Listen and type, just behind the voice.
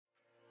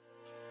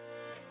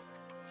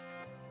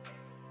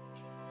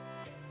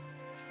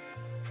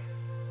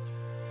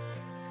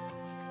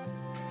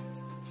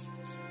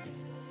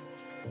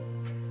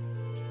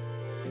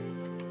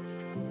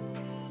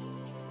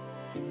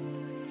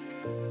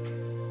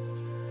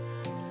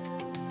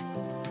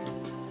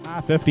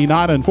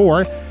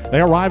59-4. They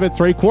arrive at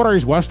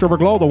 3/4. West River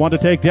Glow, the one to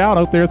take down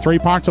out there,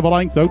 3/4 of a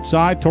length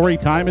outside. Tory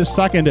Time is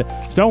second.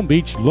 Stone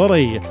Beach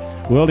Lily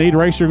will need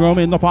racing room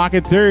in the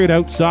pocket third.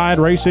 Outside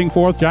racing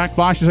fourth. Jack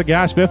Flash is a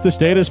gas fifth. The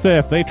State is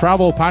fifth. They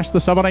travel past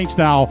the 7/8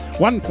 now.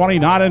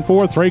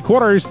 129-4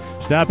 3/4.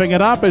 Stepping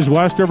it up is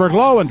West River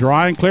Glow and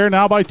drawing clear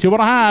now by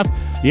 2.5.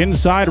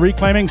 Inside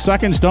reclaiming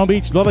second. Stone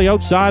Beach Lily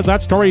outside.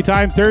 That's Tory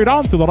Time third.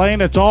 On through the lane.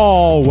 It's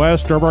all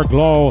West River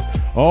Glow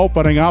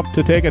opening up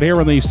to take it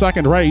here in the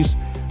second race.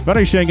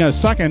 Finishing a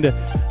second,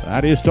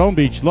 that is Stone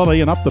Beach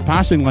Lily, and up the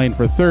passing lane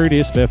for third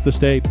is Fifth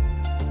Estate.